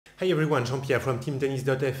Hi everyone, Jean-Pierre from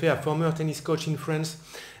teamtennis.fa, a former tennis coach in France,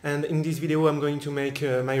 and in this video I'm going to make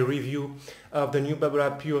my review of the new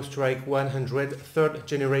Babolat Pure Strike 100 3rd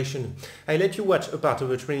generation. I let you watch a part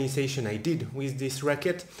of a training session I did with this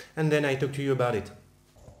racket and then I talk to you about it.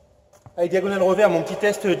 Allez, diagonale revers, mon petit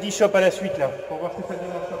test 10 chops à la suite là, pour voir ce que ça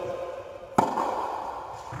donne en chop.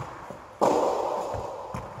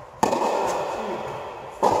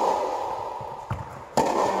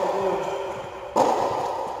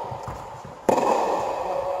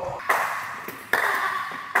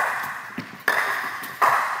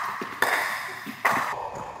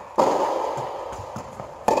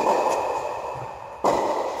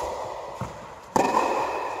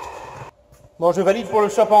 Bon, je valide pour le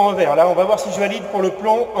chop en revers. Là, on va voir si je valide pour le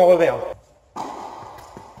plomb en revers.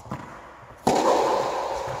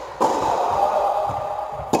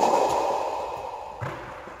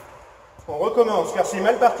 On recommence car c'est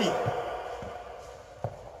mal parti.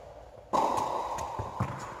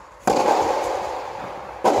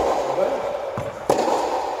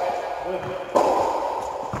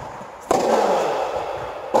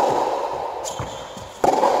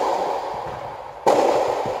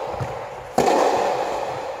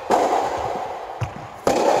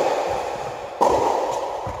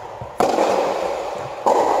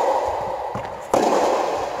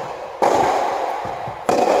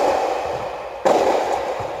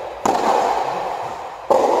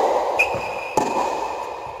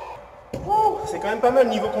 C'est quand même pas mal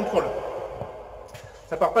niveau contrôle.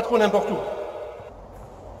 Ça part pas trop n'importe où.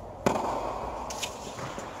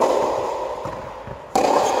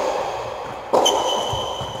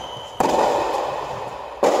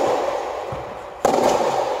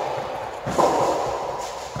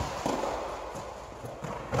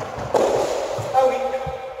 Ah oui.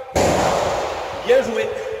 Bien joué.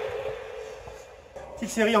 Petite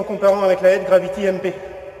série en comparant avec la Head Gravity MP.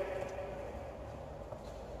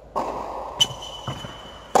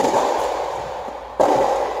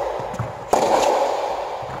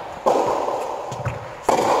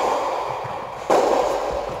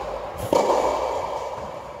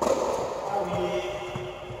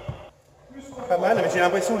 Pas mal, mais j'ai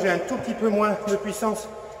l'impression que j'ai un tout petit peu moins de puissance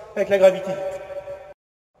avec la Gravity.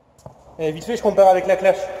 Et vite fait, je compare avec la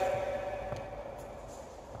Clash.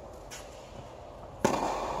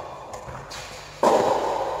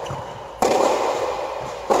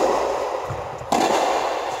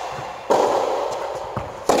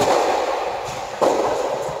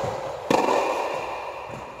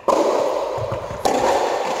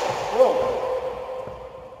 Oh.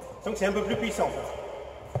 Donc c'est un peu plus puissant.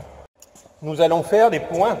 Nous allons faire des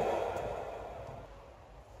points.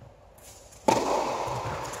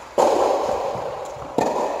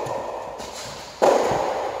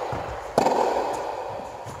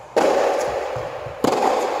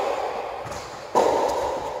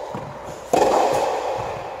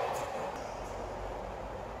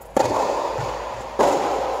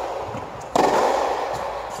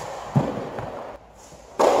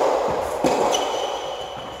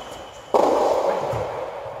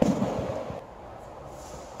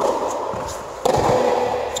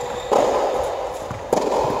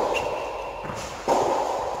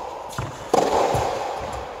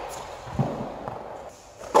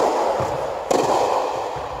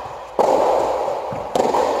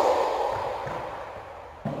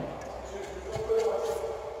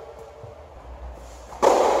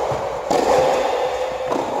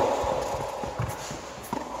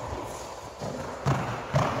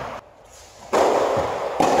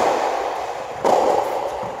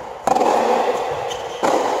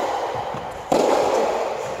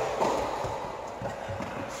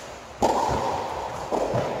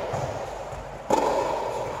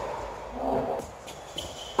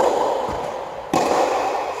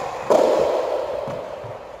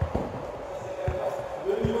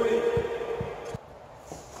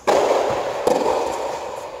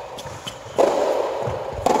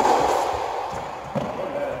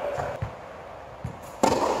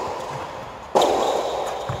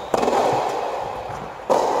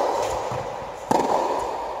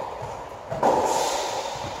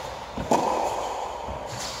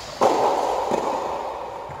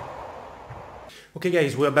 Okay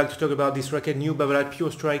guys, we're back to talk about this racket, new Babolat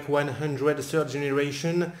Pure Strike 100 3rd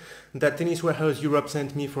generation that Tennis Warehouse Europe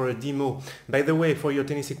sent me for a demo. By the way, for your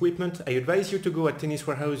tennis equipment, I advise you to go at Tennis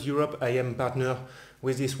Warehouse Europe. I am partner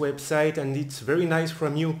with this website, and it's very nice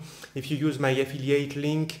from you if you use my affiliate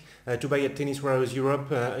link to buy at Tennis Warehouse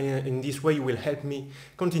Europe. In this way you will help me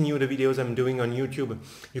continue the videos I'm doing on YouTube.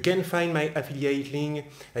 You can find my affiliate link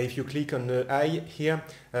if you click on the I here.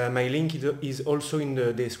 My link is also in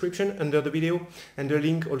the description under the video, and the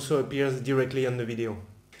link also appears directly on the video.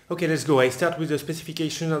 Okay, let's go. I start with the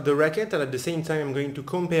specification of the racket, and at the same time I'm going to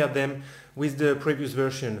compare them with the previous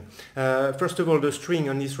version. First of all, the string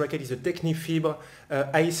on this racket is a Technifibre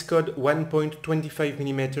Ice Code 1.25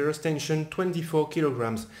 mm, tension 24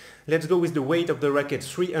 kilograms. Let's go with the weight of the racket,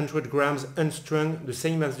 300 grams unstrung, the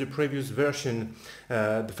same as the previous version.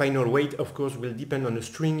 The final weight, of course, will depend on the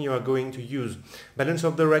string you are going to use. Balance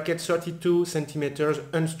of the racket, 32 centimeters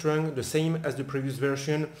unstrung, the same as the previous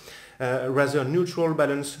version. Rather neutral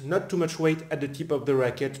balance, not too much weight at the tip of the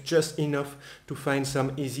racket, just enough to find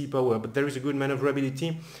some easy power, but there is a good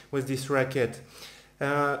maneuverability with this racket.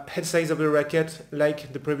 Head size of the racket,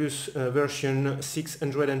 like the previous version,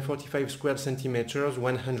 645 square centimeters,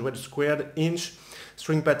 100 squared inch.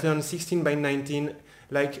 String pattern 16 by 19,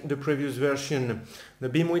 like the previous version. The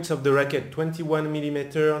beam width of the racket, 21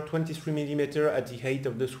 mm, 23 mm at the height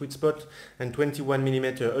of the sweet spot, and 21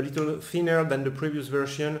 mm, a little thinner than the previous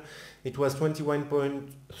version. It was 21.3,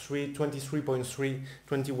 23.3,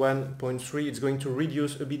 21.3. It's going to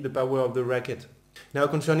reduce a bit the power of the racket. Now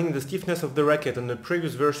concerning the stiffness of the racket, on the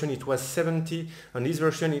previous version it was 70, on this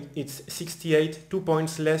version it's 68, 2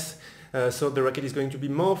 points less. So the racket is going to be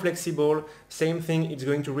more flexible. Same thing, it's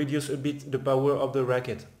going to reduce a bit the power of the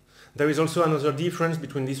racket. There is also another difference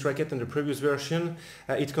between this racket and the previous version.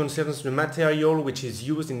 It concerns the material which is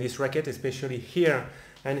used in this racket, especially here.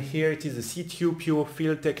 And here it is the C2 Pure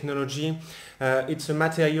Field technology. It's a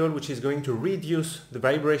material which is going to reduce the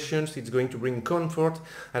vibrations, it's going to bring comfort,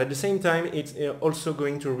 and at the same time it's also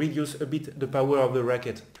going to reduce a bit the power of the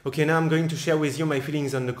racket. Okay, now I'm going to share with you my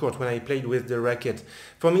feelings on the court when I played with the racket.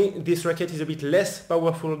 For me, this racket is a bit less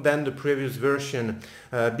powerful than the previous version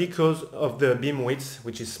because of the beam width,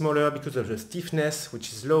 which is smaller, because of the stiffness,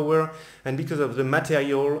 which is lower, and because of the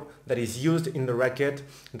material that is used in the racket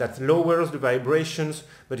that lowers the vibrations,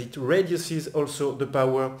 but it reduces also the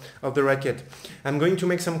power of the racket. I'm going to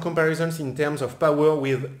make some comparisons in terms of power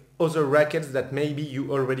with other rackets that maybe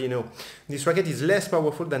you already know. This racket is less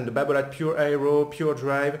powerful than the Babolat Pure Aero, Pure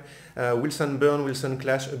Drive, Wilson Burn, Wilson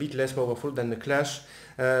Clash, a bit less powerful than the Clash.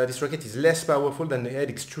 This racket is less powerful than the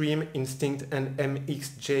Head Extreme, Instinct and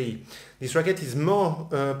MXJ. This racket is more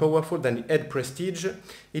powerful than the Head Prestige.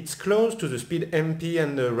 It's close to the Speed MP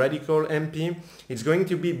and the Radical MP. It's going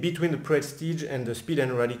to be between the Prestige and the Speed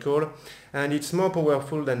and Radical, and it's more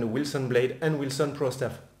powerful than the Wilson Blade and Wilson Pro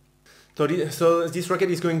Staff. So this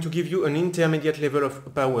racket is going to give you an intermediate level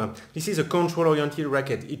of power. This is a control-oriented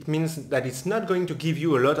racket. It means that it's not going to give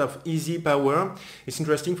you a lot of easy power. It's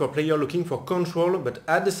interesting for players looking for control, but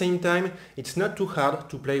at the same time, it's not too hard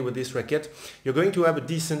to play with this racket. You're going to have a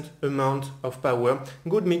decent amount of power.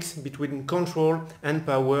 Good mix between control and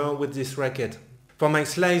power with this racket. For my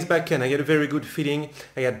slice backhand, I had a very good feeling.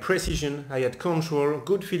 I had precision, I had control,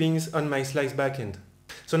 good feelings on my slice backhand.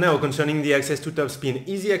 So now concerning the access to topspin,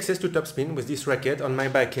 easy access to topspin with this racket on my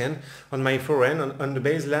backhand, on my forehand, on the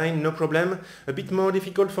baseline, no problem. A bit more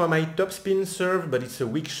difficult for my topspin serve, but it's a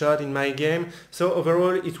weak shot in my game. So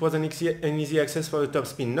overall it was an easy access for the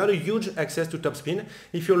topspin. Not a huge access to topspin.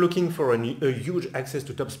 If you're looking for a huge access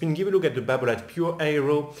to topspin, give a look at the Babolat Pure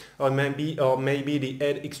Aero or maybe the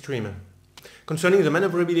Head Extreme. Concerning the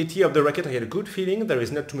maneuverability of the racket, I had a good feeling. There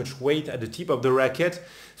is not too much weight at the tip of the racket,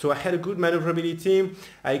 so I had a good maneuverability.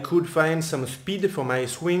 I could find some speed for my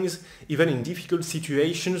swings, even in difficult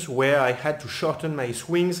situations where I had to shorten my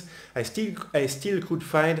swings. I still could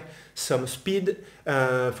find some speed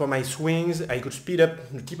for my swings. I could speed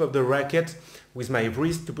up the tip of the racket with my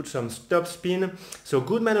wrist to put some stop spin. So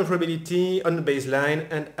good maneuverability on the baseline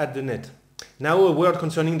and at the net. Now a word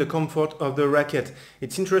concerning the comfort of the racket.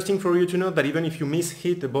 It's interesting for you to know that even if you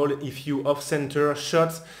miss-hit the ball, if you off-center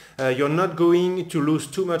shots, you're not going to lose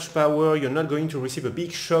too much power, you're not going to receive a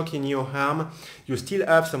big shock in your arm, you still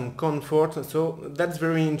have some comfort, so that's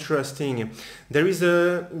very interesting. There is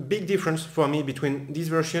a big difference for me between this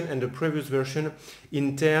version and the previous version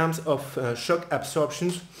in terms of shock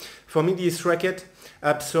absorptions. For me, this racket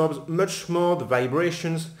absorbs much more the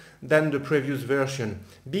vibrations than the previous version.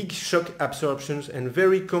 Big shock absorptions and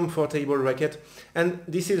very comfortable racket, and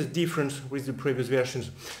this is the difference with the previous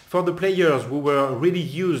versions. For the players who were really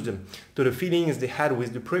used to the feelings they had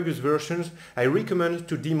with the previous versions, I recommend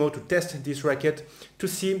to demo, to test this racket to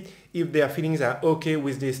see if their feelings are okay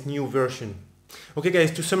with this new version. Okay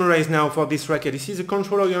guys, to summarize now for this racket, this is a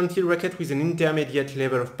control-oriented racket with an intermediate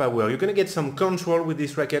level of power. You're going to get some control with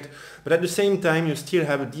this racket, but at the same time you still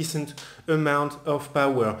have a decent amount of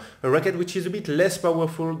power. A racket which is a bit less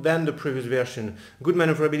powerful than the previous version. Good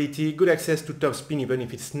maneuverability, good access to top spin even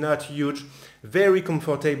if it's not huge. Very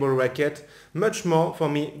comfortable racket, much more for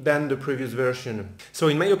me than the previous version. So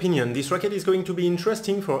in my opinion, this racket is going to be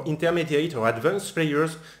interesting for intermediate or advanced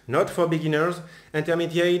players, not for beginners.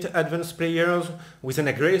 Intermediate, advanced players with an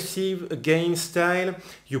aggressive game style,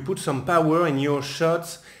 you put some power in your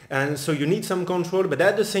shots, and so you need some control, but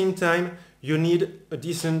at the same time you need a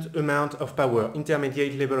decent amount of power,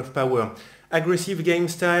 intermediate level of power. Aggressive game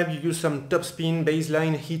style, you use some top spin,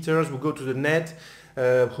 baseline hitters who go to the net,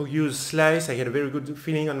 who use slice. I had a very good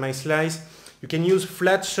feeling on my slice. You can use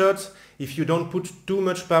flat shots if you don't put too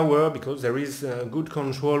much power, because there is good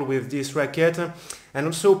control with this racket, and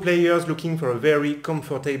also players looking for a very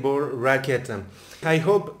comfortable racket. I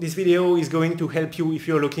hope this video is going to help you if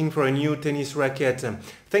you're looking for a new tennis racket.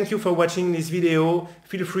 Thank you for watching this video.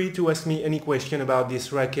 Feel free to ask me any question about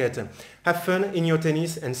this racket. Have fun in your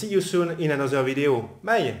tennis and see you soon in another video.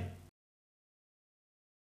 Bye!